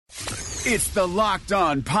It's the Locked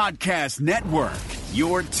On Podcast Network,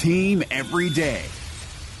 your team every day.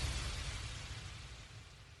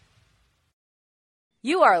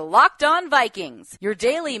 You are Locked On Vikings, your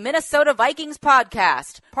daily Minnesota Vikings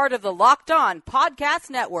podcast, part of the Locked On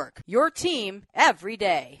Podcast Network, your team every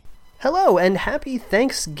day. Hello and happy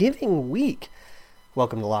Thanksgiving week.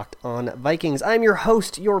 Welcome to Locked On Vikings. I'm your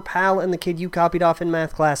host, your pal, and the kid you copied off in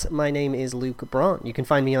math class. My name is Luke Braun. You can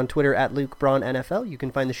find me on Twitter at LukeBraunNFL. You can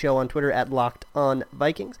find the show on Twitter at Locked On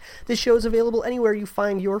Vikings. This show is available anywhere you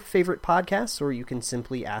find your favorite podcasts, or you can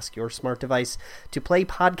simply ask your smart device to play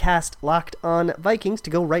podcast Locked On Vikings to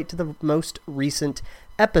go right to the most recent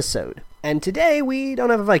episode. And today, we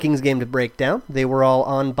don't have a Vikings game to break down. They were all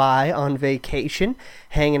on vacation,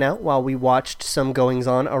 hanging out while we watched some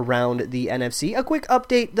goings-on around the NFC. A quick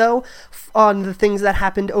update, though, on the things that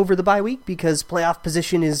happened over the bye week, because playoff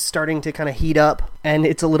position is starting to kind of heat up, and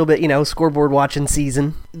it's a little bit, scoreboard watching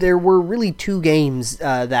season. There were really two games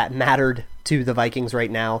that mattered to the Vikings right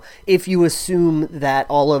now, if you assume that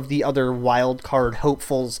all of the other wild card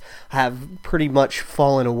hopefuls have pretty much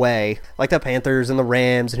fallen away, like the Panthers and the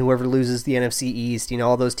Rams and whoever loses the NFC East.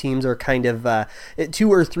 All those teams are kind of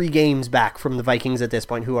 2 or 3 games back from the Vikings at this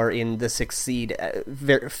point, who are in the 6th seed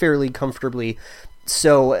fairly comfortably.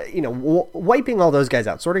 So, wiping all those guys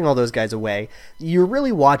out, sorting all those guys away, you're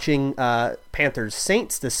really watching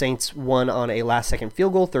Panthers-Saints. The Saints won on a last-second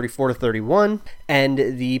field goal, 34-31, and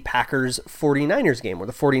the Packers-49ers game, where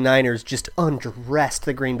the 49ers just undressed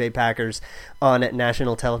the Green Bay Packers on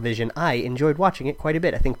national television. I enjoyed watching it quite a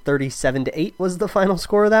bit. I think 37-8 was the final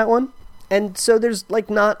score of that one. And so there's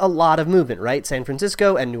not a lot of movement, right? San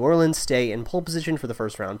Francisco and New Orleans stay in pole position for the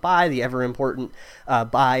first round bye, the ever-important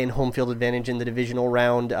bye and home field advantage in the divisional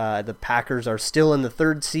round. The Packers are still in the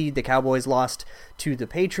 3rd seed. The Cowboys lost to the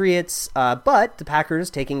Patriots, but the Packers,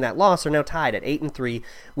 taking that loss, are now tied at 8-3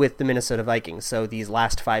 with the Minnesota Vikings. So these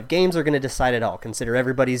last 5 games are going to decide it all. Consider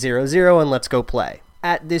everybody 0-0 and let's go play.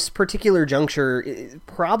 At this particular juncture,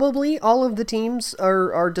 probably all of the teams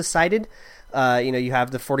are decided. You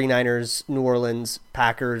have the 49ers, New Orleans,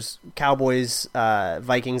 Packers, Cowboys,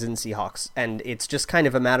 Vikings, and Seahawks. And it's just kind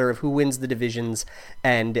of a matter of who wins the divisions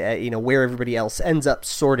and, where everybody else ends up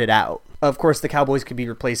sorted out. Of course, the Cowboys could be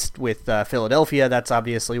replaced with Philadelphia. That's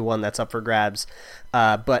obviously one that's up for grabs.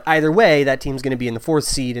 But either way, that team's going to be in the 4th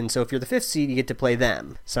seed, and so if you're the 5th seed, you get to play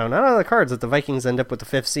them. So not out of the cards that the Vikings end up with the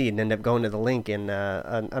 5th seed and end up going to the Link in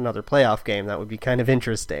another playoff game. That would be kind of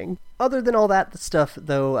interesting. Other than all that stuff,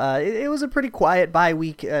 though, it was a pretty quiet bye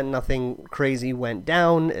week. Nothing crazy went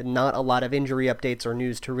down. Not a lot of injury updates or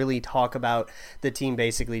news to really talk about. The team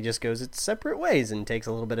basically just goes its separate ways and takes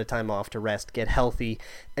a little bit of time off to rest, get healthy,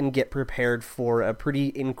 and get prepared for a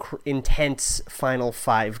pretty intense final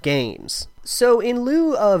 5 games. So in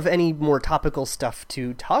lieu of any more topical stuff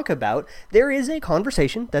to talk about, there is a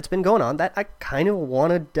conversation that's been going on that I kind of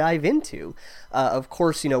want to dive into. Of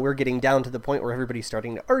course, we're getting down to the point where everybody's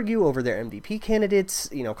starting to argue over their MVP candidates,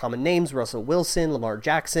 common names, Russell Wilson, Lamar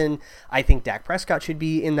Jackson. I think Dak Prescott should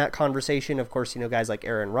be in that conversation. Of course, guys like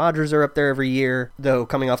Aaron Rodgers are up there every year, though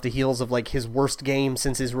coming off the heels of his worst game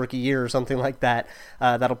since his rookie year or something like that.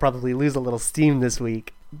 That'll probably lose a little steam this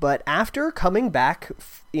week. But after coming back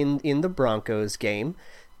in the Broncos game,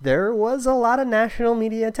 there was a lot of national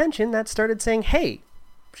media attention that started saying, hey,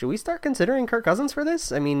 should we start considering Kirk Cousins for this?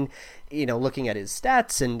 I mean, looking at his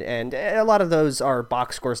stats, and a lot of those are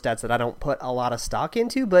box score stats that I don't put a lot of stock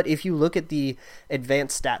into, but if you look at the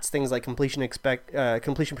advanced stats, things like completion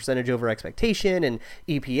percentage over expectation and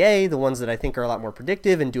EPA, the ones that I think are a lot more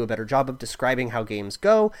predictive and do a better job of describing how games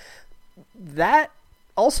go, that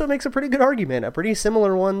also makes a pretty good argument, a pretty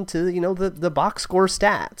similar one to, the box score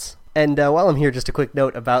stats. And while I'm here, just a quick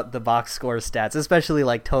note about the box score stats, especially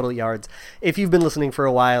total yards. If you've been listening for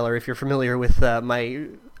a while, or if you're familiar with my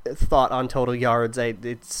thought on total yards,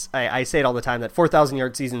 I say it all the time that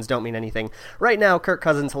 4,000-yard seasons don't mean anything. Right now, Kirk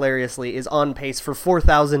Cousins, hilariously, is on pace for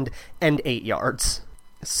 4,008 yards.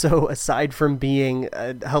 So aside from being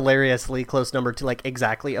a hilariously close number to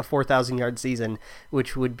exactly a 4,000-yard season,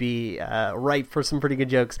 which would be ripe for some pretty good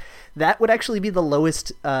jokes, that would actually be the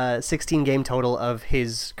lowest 16-game total of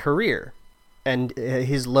his career, and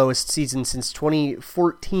his lowest season since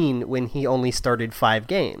 2014 when he only started 5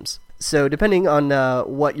 games. So depending on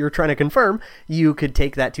what you're trying to confirm, you could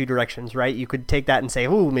take that 2 directions, right? You could take that and say,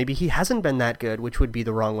 oh, maybe he hasn't been that good, which would be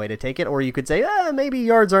the wrong way to take it. Or you could say, maybe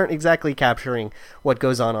yards aren't exactly capturing what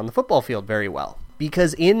goes on the football field very well.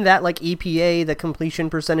 Because in that EPA, the completion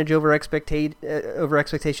percentage over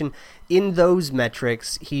expectation, in those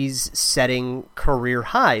metrics, he's setting career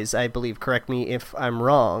highs, I believe. Correct me if I'm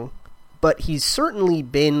wrong. But he's certainly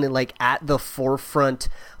been at the forefront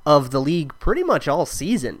of the league pretty much all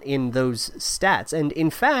season in those stats. And in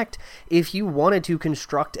fact, if you wanted to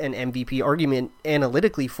construct an MVP argument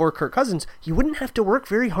analytically for Kirk Cousins, you wouldn't have to work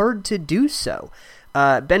very hard to do so.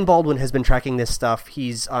 Ben Baldwin has been tracking this stuff.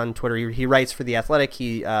 He's on Twitter. He writes for The Athletic.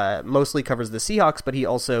 He mostly covers the Seahawks, but he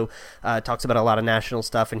also talks about a lot of national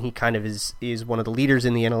stuff, and he kind of is one of the leaders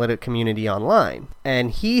in the analytic community online. And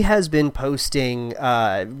he has been posting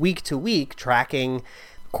week to week, tracking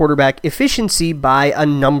quarterback efficiency by a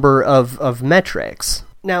number of metrics.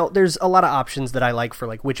 Now, there's a lot of options that I like for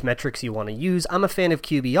like which metrics you want to use. I'm a fan of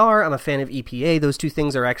QBR. I'm a fan of EPA. Those two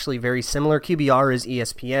things are actually very similar. QBR is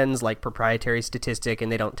ESPN's like proprietary statistic,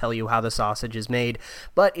 and they don't tell you how the sausage is made,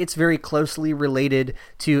 but it's very closely related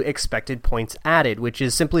to expected points added, which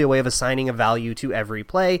is simply a way of assigning a value to every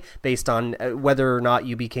play based on whether or not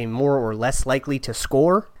you became more or less likely to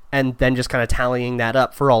score, and then just kind of tallying that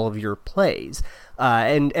up for all of your plays.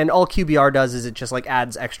 And all QBR does is it just like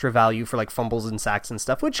adds extra value for like fumbles and sacks and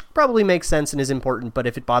stuff, which probably makes sense and is important. But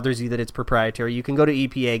if it bothers you that it's proprietary, you can go to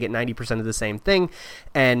EPA, get 90% of the same thing,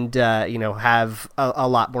 and have a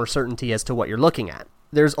lot more certainty as to what you're looking at.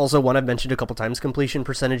 There's also one I've mentioned a couple times, completion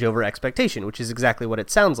percentage over expectation, which is exactly what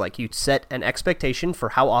it sounds like. You set an expectation for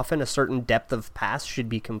how often a certain depth of pass should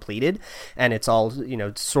be completed, and it's all,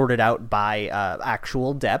 sorted out by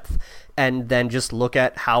actual depth, and then just look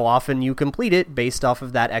at how often you complete it based off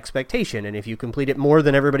of that expectation. And if you complete it more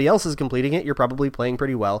than everybody else is completing it, you're probably playing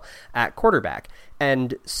pretty well at quarterback.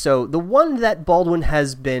 And so the one that Baldwin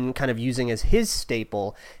has been kind of using as his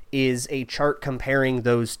staple is a chart comparing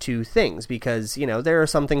those two things, because, there are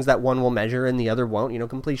some things that one will measure and the other won't.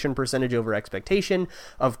 Completion percentage over expectation,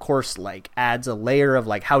 of course, like adds a layer of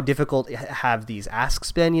like how difficult have these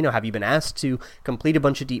asks been. Have you been asked to complete a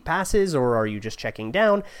bunch of deep passes, or are you just checking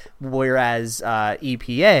down? Whereas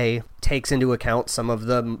EPA takes into account some of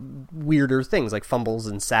the weirder things like fumbles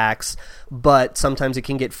and sacks, but sometimes it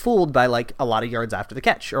can get fooled by like a lot of yards after the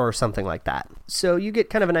catch or something like that. So you get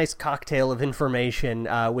kind of a nice cocktail of information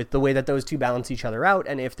with the way that those two balance each other out.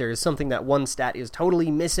 And if there's something that one stat is totally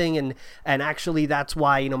missing and actually that's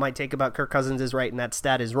why, my take about Kirk Cousins is right and that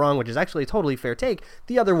stat is wrong, which is actually a totally fair take,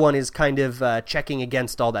 the other one is kind of checking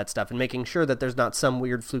against all that stuff and making sure that there's not some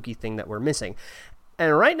weird fluky thing that we're missing.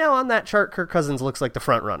 And right now on that chart, Kirk Cousins looks like the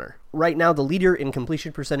front runner. Right now, the leader in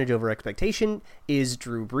completion percentage over expectation is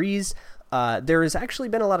Drew Brees. There has actually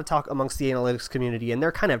been a lot of talk amongst the analytics community, and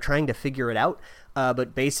they're kind of trying to figure it out.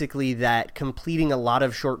 But basically that completing a lot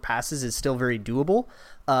of short passes is still very doable.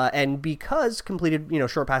 And because completed,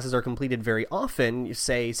 short passes are completed very often, you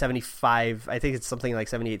say 75, I think it's something like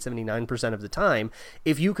 78, 79% of the time.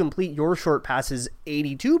 If you complete your short passes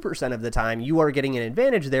 82% of the time, you are getting an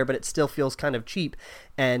advantage there, but it still feels kind of cheap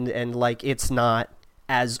and like it's not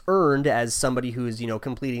as earned as somebody who is,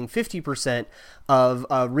 completing 50% of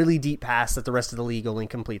a really deep pass that the rest of the league only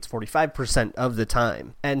completes 45% of the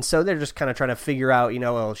time. And so they're just kind of trying to figure out,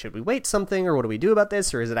 should we weight something, or what do we do about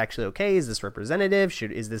this? Or is it actually okay? Is this representative?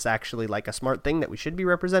 Is this actually like a smart thing that we should be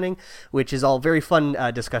representing? Which is all very fun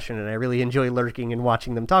discussion, and I really enjoy lurking and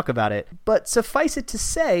watching them talk about it. But suffice it to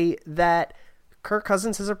say that Kirk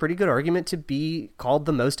Cousins has a pretty good argument to be called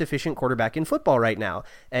the most efficient quarterback in football right now.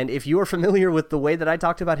 And if you are familiar with the way that I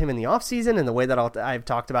talked about him in the offseason and the way that I've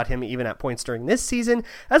talked about him even at points during this season,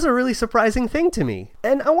 that's a really surprising thing to me.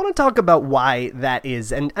 And I want to talk about why that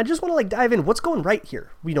is. And I just want to dive in. What's going right here?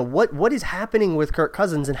 What is happening with Kirk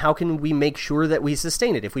Cousins, and how can we make sure that we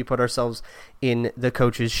sustain it if we put ourselves in the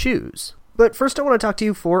coach's shoes? But first, I want to talk to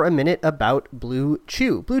you for a minute about Blue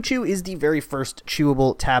Chew. Blue Chew is the very first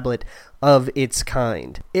chewable tablet of its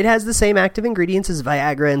kind. It has the same active ingredients as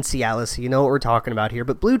Viagra and Cialis, you know what we're talking about here,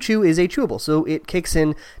 but Blue Chew is a chewable, so it kicks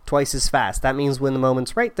in twice as fast. That means when the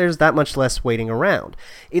moment's right, there's that much less waiting around.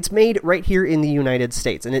 It's made right here in the United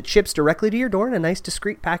States, and it ships directly to your door in a nice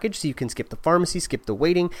discreet package, so you can skip the pharmacy, skip the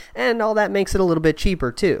waiting, and all that makes it a little bit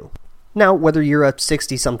cheaper too. Now, whether you're a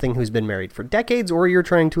 60-something who's been married for decades or you're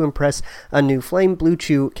trying to impress a new flame, Blue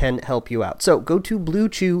Chew can help you out. So go to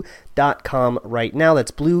bluechew.com right now.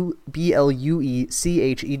 That's blue,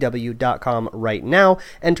 BLUECHEW.com right now.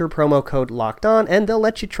 Enter promo code LOCKEDON, and they'll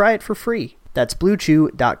let you try it for free. That's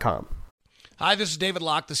bluechew.com. Hi, this is David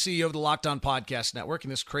Locke, the CEO of the Locked On Podcast Network. In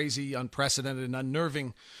this crazy, unprecedented, and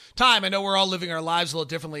unnerving time, I know we're all living our lives a little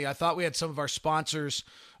differently. I thought we had some of our sponsors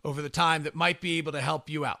over the time that might be able to help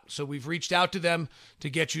you out. So we've reached out to them to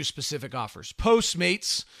get you specific offers.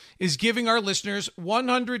 Postmates is giving our listeners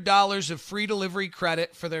 $100 of free delivery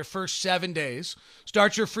credit for their first 7 days.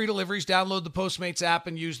 Start your free deliveries, download the Postmates app,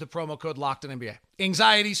 and use the promo code LOCKEDONNBA.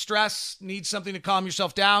 Anxiety, stress, need something to calm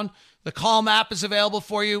yourself down? The Calm app is available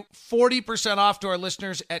for you. 40% off to our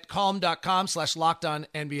listeners at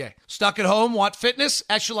calm.com/lockedonnba. Stuck at home, want fitness?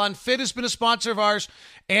 Echelon Fit has been a sponsor of ours,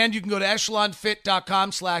 and you can go to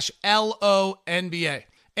echelonfit.com/LONBA.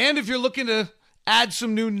 And if you're looking to add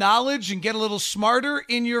some new knowledge and get a little smarter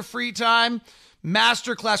in your free time,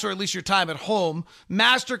 Masterclass, or at least your time at home,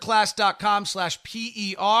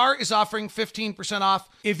 masterclass.com/PER is offering 15% off.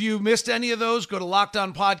 If you missed any of those, go to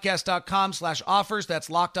lockedonpodcast.com/offers. That's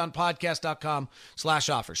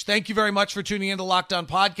lockedonpodcast.com/offers. Thank you very much for tuning in to Locked On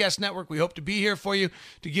Podcast Network. We hope to be here for you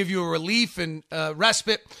to give you a relief and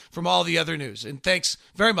respite from all the other news. And thanks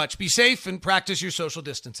very much. Be safe and practice your social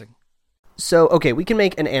distancing. So, okay, we can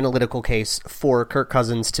make an analytical case for Kirk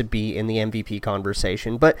Cousins to be in the MVP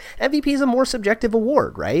conversation, but MVP is a more subjective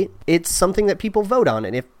award, right? It's something that people vote on,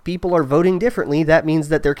 and if people are voting differently, that means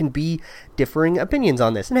that there can be differing opinions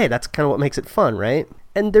on this. And hey, that's kind of what makes it fun, right?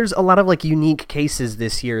 And there's a lot of unique cases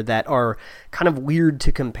this year that are kind of weird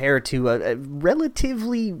to compare to a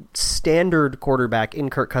relatively standard quarterback in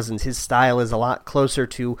Kirk Cousins. His style is a lot closer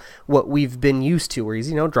to what we've been used to, where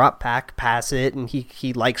he's, drop back, pass it, and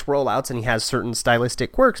he likes rollouts and he has certain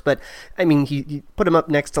stylistic quirks. But I mean, you put him up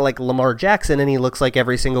next to Lamar Jackson and he looks like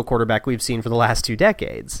every single quarterback we've seen for the last 2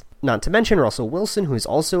 decades. Not to mention Russell Wilson, who is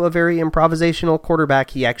also a very improvisational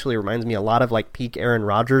quarterback. He actually reminds me a lot of peak Aaron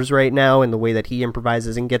Rodgers right now in the way that he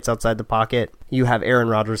improvises and gets outside the pocket. You have Aaron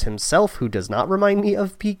Rodgers himself, who does not remind me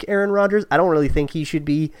of peak Aaron Rodgers. I don't really think he should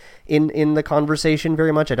be in the conversation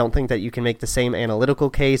very much. I don't think that you can make the same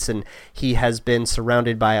analytical case, and he has been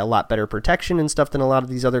surrounded by a lot better protection and stuff than a lot of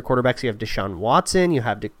these other quarterbacks. You have Deshaun Watson, you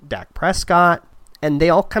have Dak Prescott. And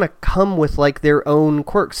they all kind of come with their own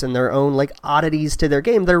quirks and their own oddities to their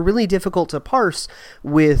game. They're really difficult to parse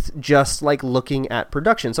with just looking at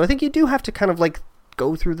production. So I think you do have to kind of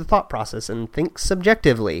go through the thought process and think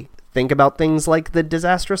subjectively. Think about things like the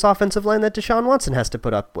disastrous offensive line that Deshaun Watson has to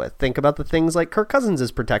put up with. Think about the things like Kirk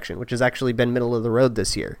Cousins' protection, which has actually been middle of the road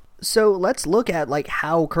this year. So let's look at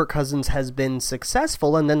how Kirk Cousins has been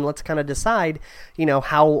successful, and then let's kind of decide,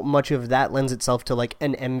 how much of that lends itself to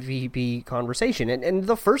an MVP conversation. And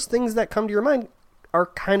the first things that come to your mind are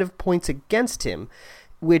kind of points against him,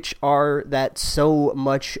 which are that so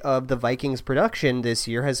much of the Vikings production this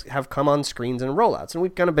year have come on screens and rollouts. And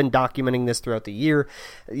we've kind of been documenting this throughout the year,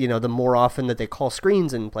 the more often that they call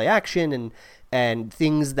screens and play action and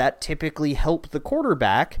things that typically help the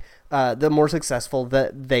quarterback, the more successful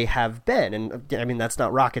that they have been. And I mean, that's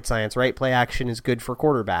not rocket science, right? Play action is good for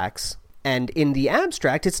quarterbacks. And in the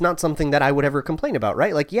abstract, it's not something that I would ever complain about,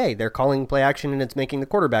 right? Yay, they're calling play action and it's making the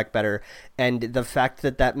quarterback better. And the fact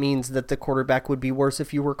that means that the quarterback would be worse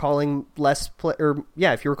if you were calling less play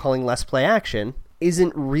action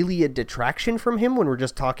isn't really a detraction from him when we're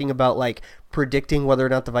just talking about predicting whether or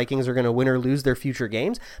not the Vikings are going to win or lose their future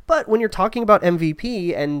games. But when you're talking about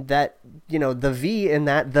MVP and that, the V in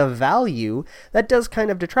that, the value, that does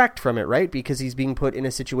kind of detract from it, right? Because he's being put in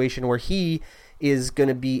a situation where he is going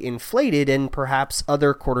to be inflated and perhaps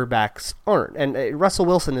other quarterbacks aren't. And Russell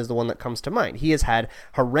Wilson is the one that comes to mind. He has had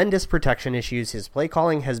horrendous protection issues. His play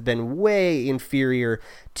calling has been way inferior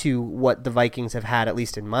to what the Vikings have had, at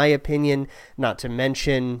least in my opinion. Not to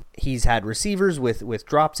mention he's had receivers with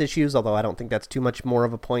drops issues, although I don't think that's too much more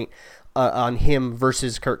of a point on him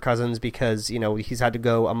versus Kirk Cousins because, he's had to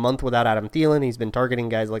go a month without Adam Thielen. He's been targeting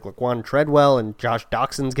guys like Laquan Treadwell and Josh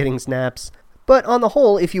Doxson's getting snaps. But on the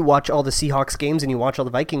whole, if you watch all the Seahawks games and you watch all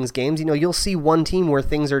the Vikings games, you'll see one team where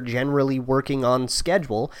things are generally working on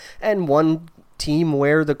schedule and one team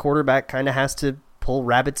where the quarterback kind of has to pull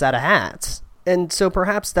rabbits out of hats. And so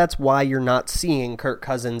perhaps that's why you're not seeing Kirk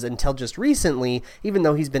Cousins until just recently, even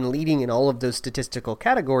though he's been leading in all of those statistical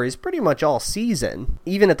categories pretty much all season.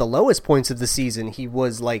 Even at the lowest points of the season, he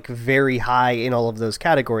was very high in all of those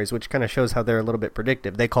categories, which kind of shows how they're a little bit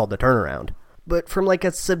predictive. They called the turnaround. But from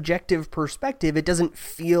a subjective perspective, it doesn't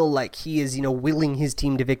feel like he is, willing his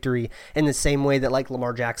team to victory in the same way that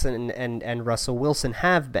Lamar Jackson and Russell Wilson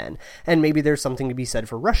have been. And maybe there's something to be said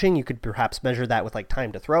for rushing. You could perhaps measure that with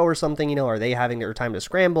time to throw or something, are they having their time to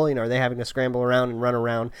scramble? Are they having to scramble around and run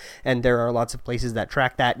around? And there are lots of places that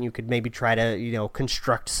track that, and you could maybe try to,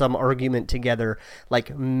 construct some argument together,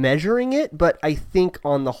 measuring it. But I think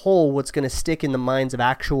on the whole, what's going to stick in the minds of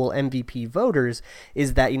actual MVP voters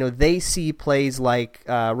is that, they see plays like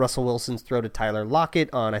Russell Wilson's throw to Tyler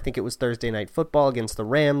Lockett on, I think it was Thursday Night Football against the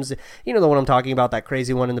Rams. The one I'm talking about, that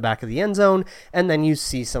crazy one in the back of the end zone. And then you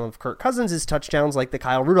see some of Kirk Cousins' touchdowns like the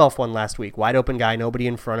Kyle Rudolph one last week. Wide open guy, nobody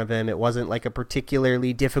in front of him. It wasn't a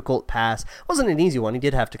particularly difficult pass. It wasn't an easy one. He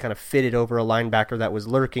did have to kind of fit it over a linebacker that was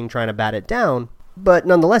lurking trying to bat it down. But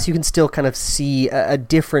nonetheless, you can still kind of see a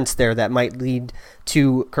difference there that might lead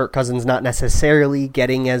to Kirk Cousins not necessarily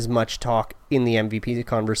getting as much talk in the MVP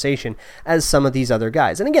conversation as some of these other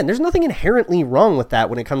guys. And again, there's nothing inherently wrong with that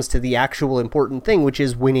when it comes to the actual important thing, which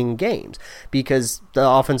is winning games, because the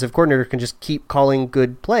offensive coordinator can just keep calling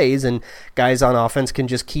good plays and guys on offense can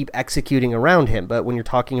just keep executing around him. But when you're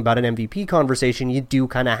talking about an MVP conversation, you do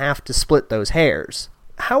kind of have to split those hairs.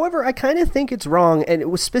 However, I kind of think it's wrong, and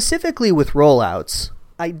it was specifically with rollouts.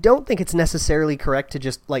 I don't think it's necessarily correct to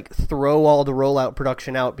just like throw all the rollout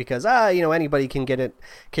production out because anybody can get it,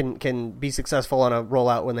 can be successful on a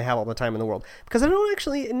rollout when they have all the time in the world. Because I don't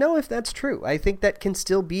actually know if that's true. I think that can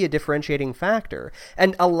still be a differentiating factor.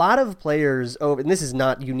 And a lot of players, and this is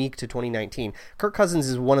not unique to 2019, Kirk Cousins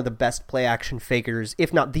is one of the best play action fakers,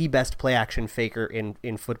 if not the best play action faker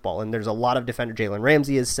in football. And there's a lot of defender, Jalen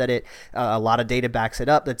Ramsey has said it, a lot of data backs it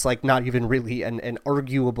up. That's like not even really an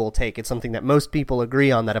arguable take. It's something that most people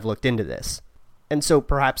agree on that have looked into this. And so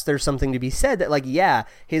perhaps there's something to be said that, like, yeah,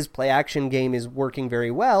 his play action game is working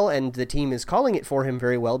very well and the team is calling it for him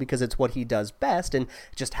very well because it's what he does best, and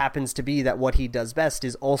it just happens to be that what he does best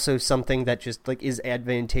is also something that just like is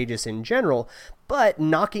advantageous in general. But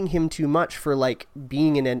knocking him too much for like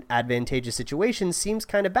being in an advantageous situation seems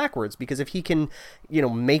kind of backwards, because if he can,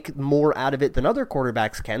 make more out of it than other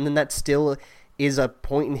quarterbacks can, then that still is a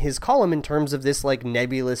point in his column in terms of this like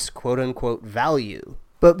nebulous quote unquote value.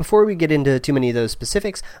 But before we get into too many of those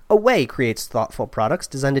specifics, Away creates thoughtful products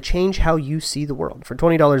designed to change how you see the world. For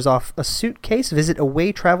 $20 off a suitcase, visit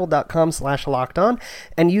awaytravel.com/lockedon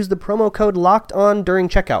and use the promo code LOCKEDON during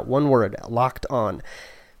checkout. One word, locked on.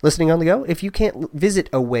 Listening on the go, if you can't visit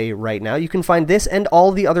Away right now, you can find this and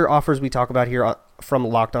all the other offers we talk about here from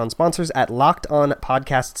Locked On sponsors at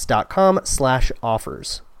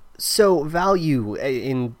lockedonpodcasts.com/offers. So value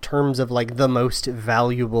in terms of like the most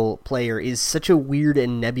valuable player is such a weird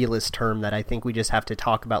and nebulous term that I think we just have to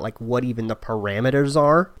talk about like what even the parameters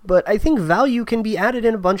are. But I think value can be added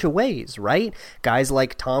in a bunch of ways, right? Guys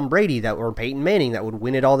like Tom Brady or Peyton Manning that would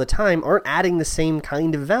win it all the time aren't adding the same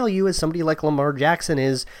kind of value as somebody like Lamar Jackson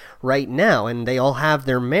is right now, and they all have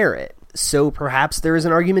their merit. So perhaps there is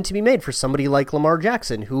an argument to be made for somebody like Lamar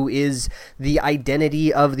Jackson, who is the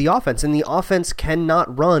identity of the offense, and the offense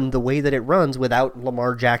cannot run the way that it runs without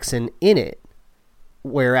Lamar Jackson in it.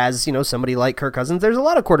 Whereas, somebody like Kirk Cousins, there's a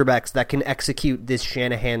lot of quarterbacks that can execute this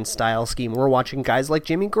Shanahan-style scheme. We're watching guys like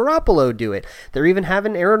Jimmy Garoppolo do it. They're even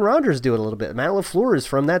having Aaron Rodgers do it a little bit. Matt LaFleur is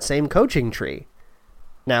from that same coaching tree.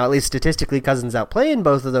 Now, at least statistically, Cousins outplaying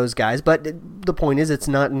both of those guys, but the point is it's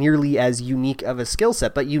not nearly as unique of a skill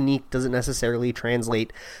set, but unique doesn't necessarily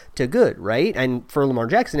translate to good, right? And for Lamar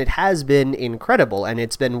Jackson, it has been incredible, and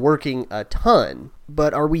it's been working a ton.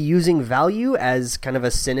 But are we using value as kind of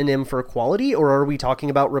a synonym for quality, or are we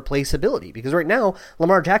talking about replaceability? Because right now,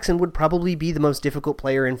 Lamar Jackson would probably be the most difficult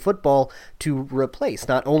player in football to replace.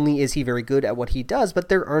 Not only is he very good at what he does, but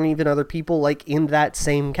there aren't even other people like in that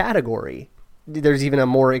same category. There's even a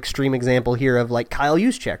more extreme example here of like Kyle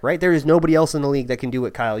Juszczyk, right? There is nobody else in the league that can do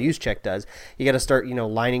what Kyle Juszczyk does. You got to start,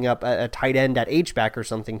 lining up a tight end at H-back or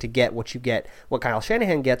something to get what Kyle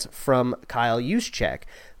Shanahan gets from Kyle Juszczyk.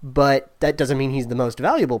 But that doesn't mean he's the most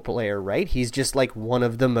valuable player, right? He's just like one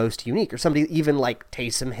of the most unique, or somebody even like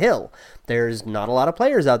Taysom Hill. There's not a lot of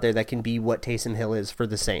players out there that can be what Taysom Hill is for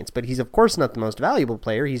the Saints, but he's of course not the most valuable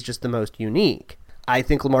player. He's just the most unique. I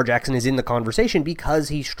think Lamar Jackson is in the conversation because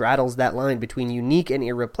he straddles that line between unique and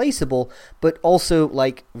irreplaceable, but also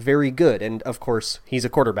like very good. And of course, he's a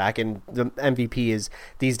quarterback, and the MVP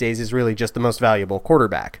these days is really just the most valuable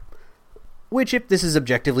quarterback. Which, if this is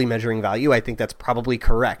objectively measuring value, I think that's probably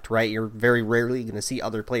correct, right? You're very rarely going to see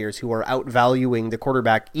other players who are outvaluing the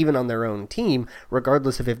quarterback even on their own team,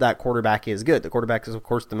 regardless of if that quarterback is good. The quarterback is, of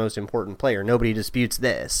course, the most important player. Nobody disputes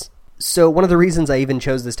this. So one of the reasons I even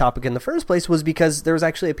chose this topic in the first place was because there was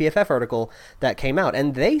actually a PFF article that came out,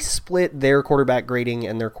 and they split their quarterback grading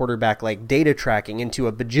and their quarterback like data tracking into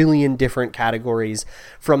a bajillion different categories,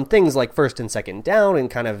 from things like first and second down and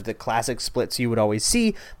kind of the classic splits you would always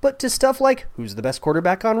see, but to stuff like who's the best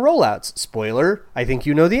quarterback on rollouts. Spoiler, I think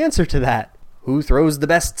you know the answer to that. Who throws the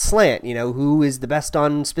best slant, who is the best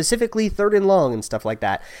on specifically third and long and stuff like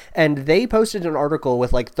that. And they posted an article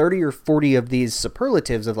with like 30 or 40 of these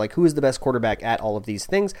superlatives of like who is the best quarterback at all of these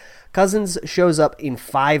things. Cousins shows up in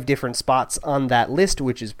 5 different spots on that list,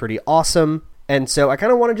 which is pretty awesome. And so I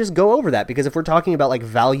kind of want to just go over that, because if we're talking about like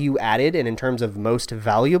value added and in terms of most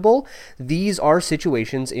valuable, these are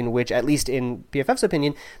situations in which, at least in PFF's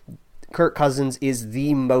opinion, Kirk Cousins is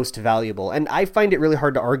the most valuable, and I find it really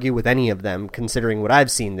hard to argue with any of them considering what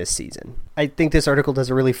I've seen this season. I think this article does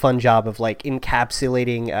a really fun job of like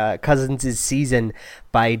encapsulating Cousins' season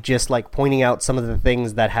by just like pointing out some of the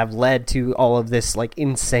things that have led to all of this like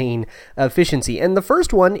insane efficiency. And the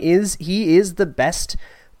first one is he is the best,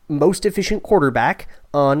 most efficient quarterback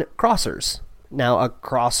on crossers. Now, a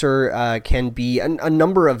crosser can be a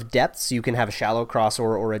number of depths. You can have a shallow cross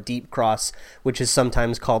or a deep cross, which is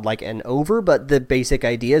sometimes called like an over, but the basic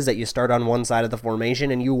idea is that you start on one side of the formation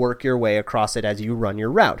and you work your way across it as you run your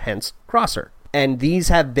route, hence crosser. And these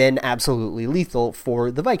have been absolutely lethal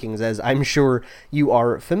for the Vikings, as I'm sure you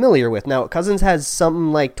are familiar with. Now, Cousins has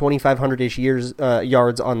something like 2,500-ish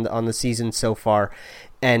yards on the season so far,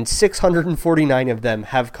 and 649 of them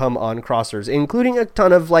have come on crossers, including a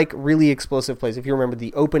ton of like really explosive plays. If you remember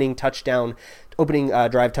the opening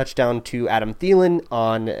drive touchdown to Adam Thielen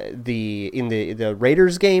in the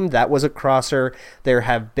Raiders game, that was a crosser. There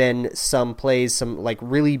have been some plays, some like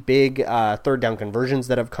really big third down conversions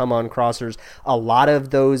that have come on crossers. A lot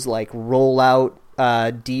of those like rollout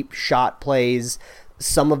deep shot plays.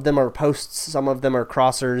 Some of them are posts, some of them are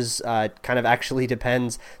crossers, kind of actually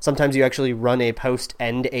depends. Sometimes you actually run a post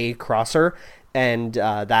and a crosser, and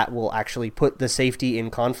that will actually put the safety in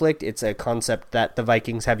conflict. It's a concept that the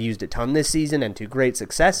Vikings have used a ton this season and to great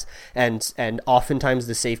success, and oftentimes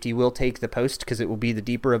the safety will take the post because it will be the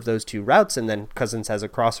deeper of those two routes, and then Cousins has a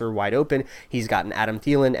crosser wide open. He's gotten Adam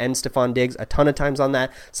Thielen and Stephon Diggs a ton of times on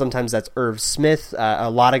that. Sometimes that's Irv Smith. A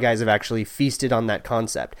lot of guys have actually feasted on that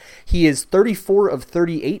concept. He is 34 of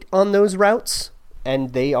 38 on those routes,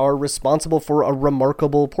 and they are responsible for a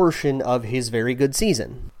remarkable portion of his very good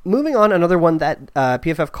season. Moving on, another one that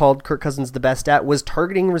PFF called Kirk Cousins the best at was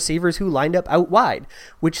targeting receivers who lined up out wide,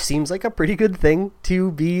 which seems like a pretty good thing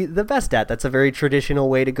to be the best at. That's a very traditional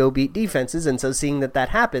way to go beat defenses, and so seeing that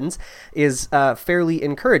happens is fairly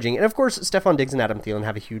encouraging. And of course, Stephon Diggs and Adam Thielen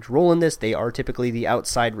have a huge role in this. They are typically the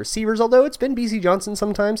outside receivers, although it's been B.C. Johnson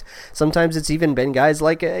sometimes. Sometimes it's even been guys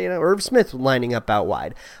like Irv Smith lining up out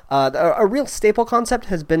wide. A real staple concept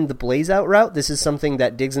has been the blaze out route. This is something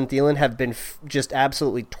that Diggs and Thielen have been just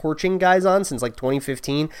absolutely torching guys on since like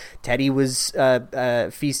 2015. Teddy was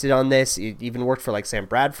feasted on this. It even worked for like Sam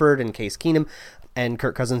Bradford and Case Keenum, and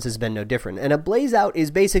Kirk Cousins has been no different. And a blaze out is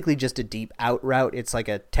basically just a deep out route. It's like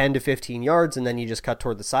a 10 to 15 yards, and then you just cut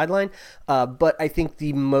toward the sideline. But I think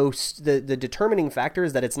the determining factor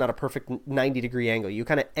is that it's not a perfect 90-degree angle. You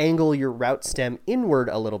kind of angle your route stem inward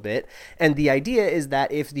a little bit, and the idea is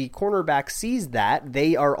that if the cornerback sees that,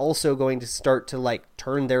 they are also going to start to like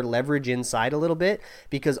turn their leverage inside a little bit,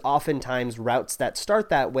 because oftentimes routes that start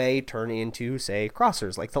that way turn into, say,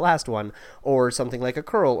 crossers like the last one, or something like a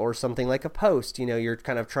curl, or something like a post. You're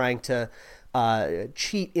kind of trying to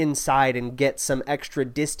cheat inside and get some extra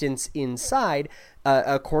distance inside.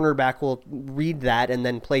 A cornerback will read that and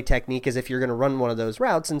then play technique as if you're going to run one of those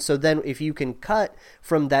routes. And so then if you can cut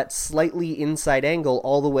from that slightly inside angle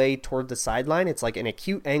all the way toward the sideline, it's like an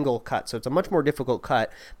acute angle cut. So it's a much more difficult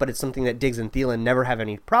cut, but it's something that Diggs and Thielen never have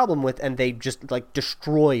any problem with, and they just like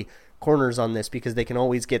destroy corners on this because they can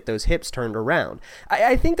always get those hips turned around.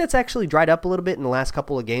 I think that's actually dried up a little bit in the last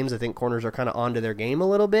couple of games. I think corners are kind of onto their game a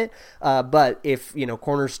little bit. But if,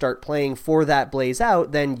 corners start playing for that blaze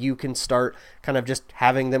out, then you can start kind of just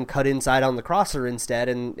having them cut inside on the crosser instead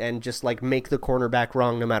and just like make the cornerback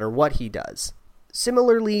wrong no matter what he does.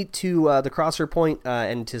 Similarly to the crosser point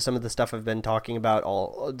and to some of the stuff I've been talking about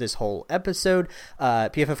all this whole episode,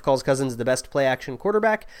 PFF calls Cousins the best play-action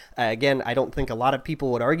quarterback. Again, I don't think a lot of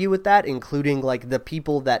people would argue with that, including like the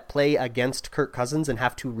people that play against Kirk Cousins and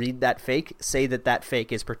have to read that fake say that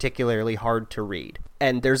fake is particularly hard to read.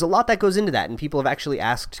 And there's a lot that goes into that, and people have actually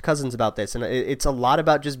asked Cousins about this, and it's a lot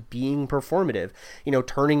about just being performative,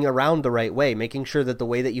 turning around the right way, making sure that the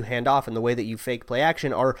way that you hand off and the way that you fake play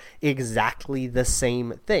action are exactly the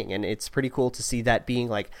same thing, and it's pretty cool to see that being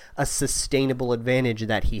like a sustainable advantage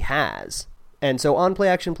that he has. And so on play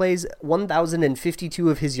action plays, 1,052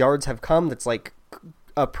 of his yards have come. That's like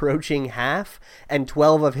approaching half, and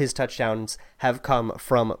 12 of his touchdowns have come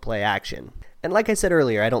from play action. And like I said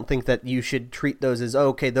earlier, I don't think that you should treat those as,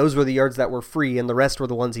 okay, those were the yards that were free and the rest were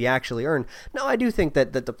the ones he actually earned. No, I do think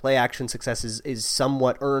that the play action success is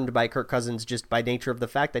somewhat earned by Kirk Cousins just by nature of the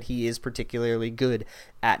fact that he is particularly good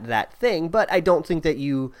at that thing. But I don't think that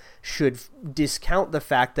you should discount the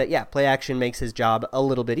fact that, yeah, play action makes his job a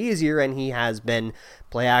little bit easier, and he has been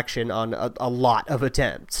play action on a lot of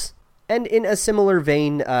attempts. And in a similar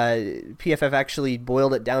vein, PFF actually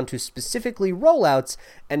boiled it down to specifically rollouts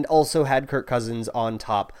and also had Kirk Cousins on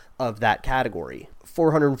top of that category.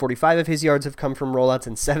 445 of his yards have come from rollouts,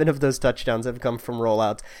 and 7 of those touchdowns have come from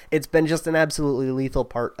rollouts. It's been just an absolutely lethal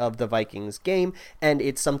part of the Vikings game, and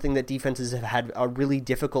it's something that defenses have had a really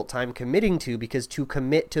difficult time committing to, because to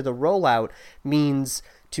commit to the rollout means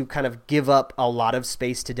to kind of give up a lot of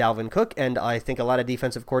space to Dalvin Cook, and I think a lot of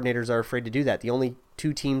defensive coordinators are afraid to do that. The only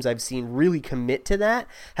 2 teams I've seen really commit to that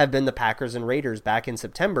have been the Packers and Raiders back in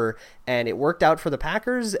September, and it worked out for the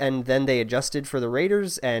Packers, and then they adjusted for the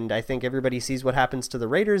Raiders, and I think everybody sees what happens to the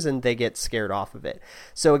Raiders, and they get scared off of it.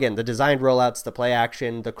 So again, the designed rollouts, the play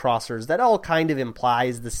action, the crossers, that all kind of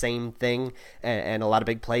implies the same thing, and a lot of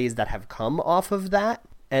big plays that have come off of that.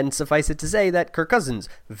 And suffice it to say that Kirk Cousins,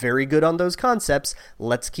 very good on those concepts.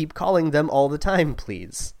 Let's keep calling them all the time,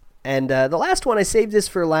 please. And the last one, I saved this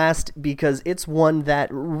for last because it's one that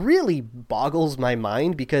really boggles my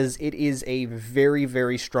mind, because it is a very,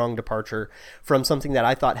 very strong departure from something that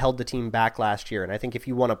I thought held the team back last year. And I think if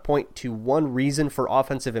you want to point to one reason for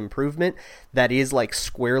offensive improvement that is like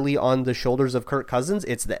squarely on the shoulders of Kirk Cousins,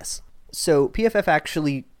 it's this. So PFF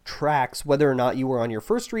actually tracks whether or not you were on your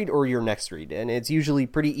first read or your next read, and it's usually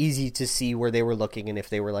pretty easy to see where they were looking and if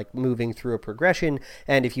they were like moving through a progression.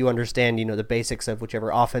 And if you understand, the basics of whichever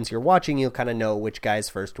offense you're watching, you'll kind of know which guy's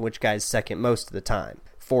first and which guy's second most of the time.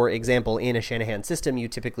 For example, in a Shanahan system, you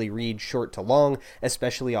typically read short to long,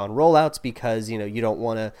 especially on rollouts, because, you don't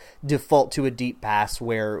want to default to a deep pass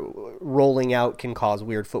where rolling out can cause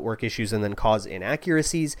weird footwork issues and then cause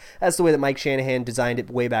inaccuracies. That's the way that Mike Shanahan designed it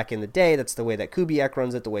way back in the day. That's the way that Kubiak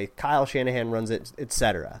runs it, the way Kyle Shanahan runs it,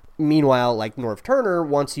 etc. Meanwhile, like Norv Turner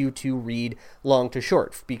wants you to read long to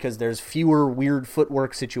short because there's fewer weird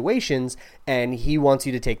footwork situations, and he wants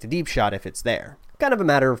you to take the deep shot if it's there. Kind of a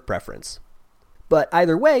matter of preference. But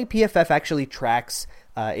either way, PFF actually tracks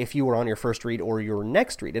if you were on your first read or your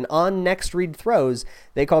next read. And on next read throws,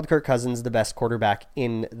 they called Kirk Cousins the best quarterback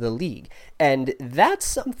in the league. And that's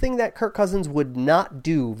something that Kirk Cousins would not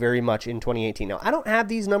do very much in 2018. Now, I don't have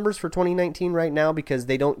these numbers for 2019 right now because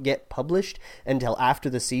they don't get published until after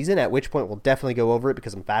the season, at which point we'll definitely go over it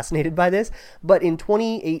because I'm fascinated by this. But in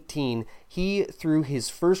 2018, he threw his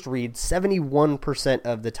first read 71%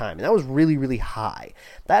 of the time. And that was really, really high.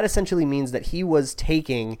 That essentially means that he was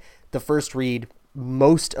taking the first read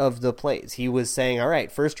most of the plays. He was saying, all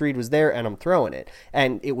right, first read was there and I'm throwing it.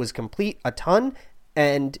 And it was complete a ton,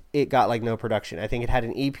 and it got like no production. I think it had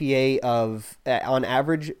an EPA of, on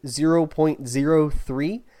average,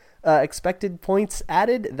 0.03 expected points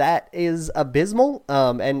added. That is abysmal.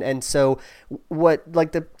 And so what,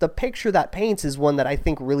 like the picture that paints is one that I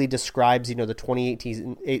think really describes, the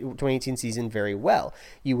 2018 season very well.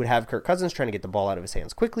 You would have Kirk Cousins trying to get the ball out of his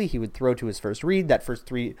hands quickly. He would throw to his first read.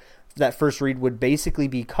 That first read would basically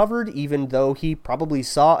be covered, even though he probably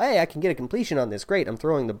saw, hey, I can get a completion on this. Great, I'm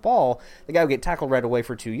throwing the ball. The guy would get tackled right away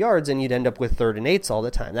for 2 yards, and you'd end up with 3rd and 8s all the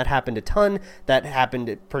time. That happened a ton. That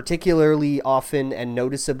happened particularly often and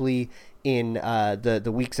noticeably in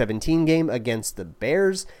the Week 17 game against the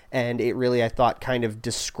Bears, and it really, I thought, kind of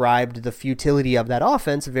described the futility of that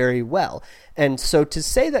offense very well. And so to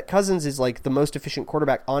say that Cousins is like the most efficient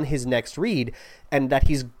quarterback on his next read, and that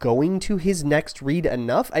he's going to his next read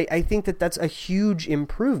enough, I think that that's a huge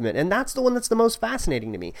improvement, and that's the one that's the most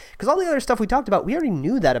fascinating to me, because all the other stuff we talked about, we already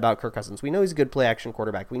knew that about Kirk Cousins. We know he's a good play-action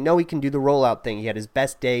quarterback. We know he can do the rollout thing. He had his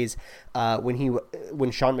best days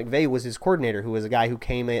when Sean McVay was his coordinator, who was a guy who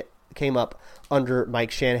came up under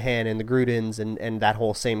Mike Shanahan and the Grudens and that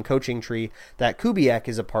whole same coaching tree that Kubiak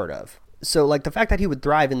is a part of. So, like, the fact that he would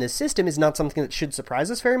thrive in this system is not something that should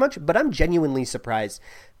surprise us very much, but I'm genuinely surprised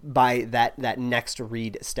by that next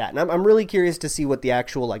read stat. And I'm really curious to see what the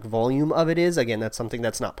actual, like, volume of it is. Again, that's something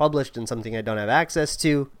that's not published and something I don't have access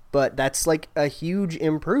to, but that's, like, a huge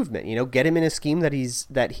improvement. Get him in a scheme that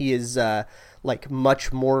he is like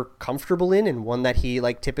much more comfortable in, and one that he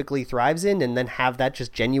like typically thrives in, and then have that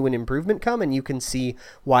just genuine improvement come, and you can see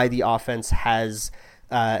why the offense has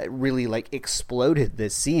really like exploded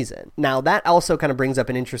this season. Now that also kind of brings up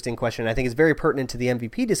an interesting question. I think is very pertinent to the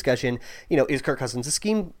MVP discussion. Is Kirk Cousins a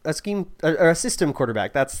system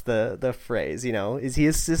quarterback? That's the phrase. Is he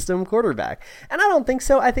a system quarterback? And I don't think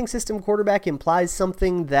so. I think system quarterback implies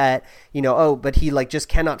something that but he like just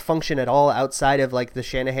cannot function at all outside of like the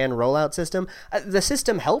Shanahan rollout system. The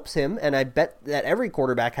system helps him, and I bet that every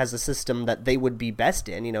quarterback has a system that they would be best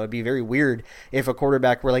in. It'd be very weird if a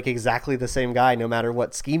quarterback were like exactly the same guy no matter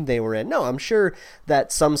what scheme they were in. No, I'm sure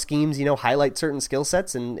that some schemes, highlight certain skill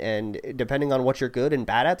sets, and depending on what you're good and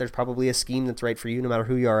bad at, there's probably a scheme that's right for you no matter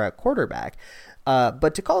who you are at quarterback.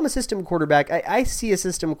 But to call him a system quarterback, I see a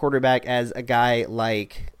system quarterback as a guy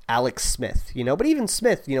like Alex Smith, but even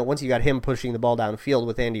Smith, once you got him pushing the ball downfield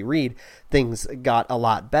with Andy Reid, things got a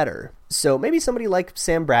lot better. So maybe somebody like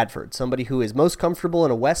Sam Bradford, somebody who is most comfortable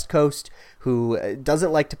in a West Coast, who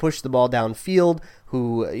doesn't like to push the ball downfield,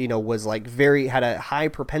 who, was had a high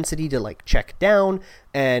propensity to check down,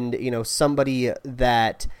 and, somebody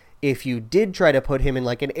that if you did try to put him in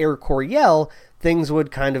an Air Coryell, things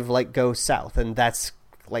would kind of go south. And that's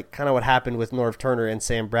kind of what happened with Norv Turner and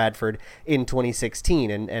Sam Bradford in 2016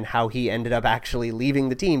 and how he ended up actually leaving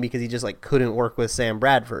the team because he just couldn't work with Sam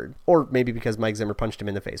Bradford, or maybe because Mike Zimmer punched him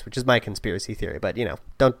in the face, which is my conspiracy theory, but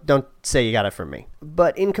don't say you got it from me.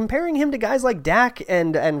 But in comparing him to guys like Dak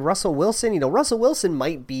and Russell Wilson, Russell Wilson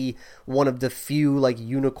might be one of the few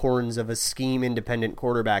unicorns of a scheme independent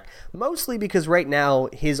quarterback, mostly because right now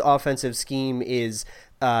his offensive scheme is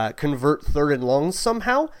convert third and longs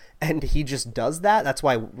somehow, and he just does that. That's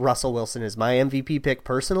why Russell Wilson is my MVP pick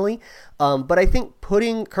personally. But I think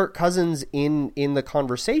putting Kirk Cousins in the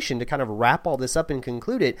conversation to kind of wrap all this up and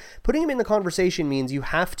conclude it, putting him in the conversation means you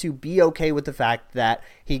have to be okay with the fact that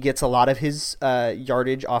he gets a lot of his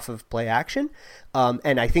yardage off of play action.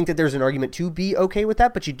 And I think that there's an argument to be okay with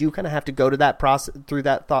that, but you do kind of have to go to that process, through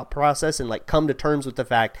that thought process, and come to terms with the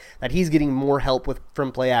fact that he's getting more help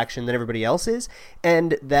from play action than everybody else is,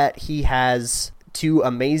 and that he has two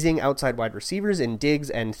amazing outside wide receivers in Diggs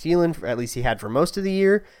and Thielen, at least he had for most of the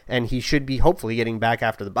year, and he should be hopefully getting back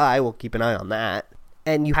after the bye. We'll keep an eye on that.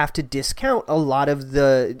 And you have to discount a lot of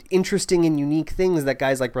the interesting and unique things that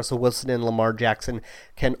guys like Russell Wilson and Lamar Jackson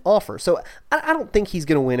can offer. So I don't think he's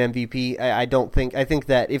going to win MVP. I think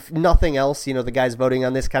that if nothing else, the guys voting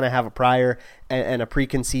on this kind of have a prior and a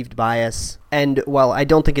preconceived bias. And while I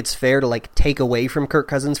don't think it's fair to take away from Kirk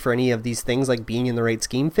Cousins for any of these things, like being in the right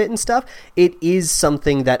scheme fit and stuff, it is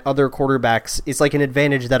something that other quarterbacks, it's an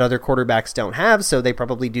advantage that other quarterbacks don't have. So they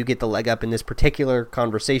probably do get the leg up in this particular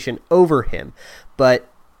conversation over him. But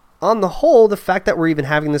on the whole, the fact that we're even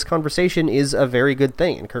having this conversation is a very good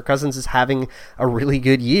thing, and Kirk Cousins is having a really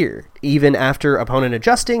good year. Even after opponent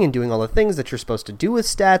adjusting and doing all the things that you're supposed to do with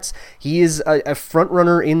stats, he is a front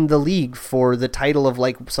runner in the league for the title of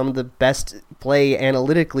some of the best play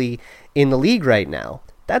analytically in the league right now.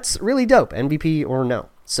 That's really dope, MVP or no.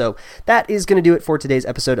 So that is going to do it for today's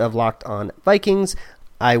episode of Locked On Vikings.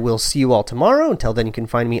 I will see you all tomorrow. Until then, you can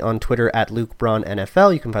find me on Twitter at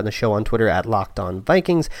LukeBraunNFL. You can find the show on Twitter at Locked On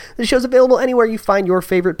Vikings. The show's available anywhere you find your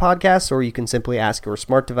favorite podcasts, or you can simply ask your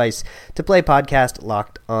smart device to play podcast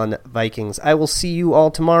Locked On Vikings. I will see you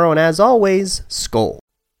all tomorrow, and as always, Skol.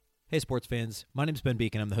 Hey, sports fans. My name's Ben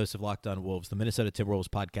Beacon. I'm the host of Locked On Wolves, the Minnesota Timberwolves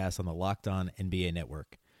podcast on the Locked On NBA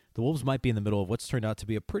Network. The Wolves might be in the middle of what's turned out to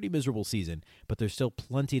be a pretty miserable season, but there's still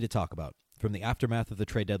plenty to talk about. From the aftermath of the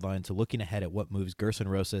trade deadline to looking ahead at what moves Gerson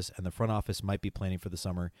Rosas and the front office might be planning for the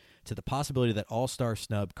summer, to the possibility that all-star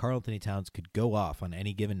snub Karl Anthony Towns could go off on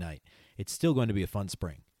any given night, it's still going to be a fun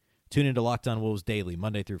spring. Tune into Locked On Wolves daily,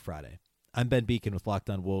 Monday through Friday. I'm Ben Beacon with Locked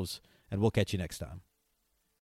On Wolves, and we'll catch you next time.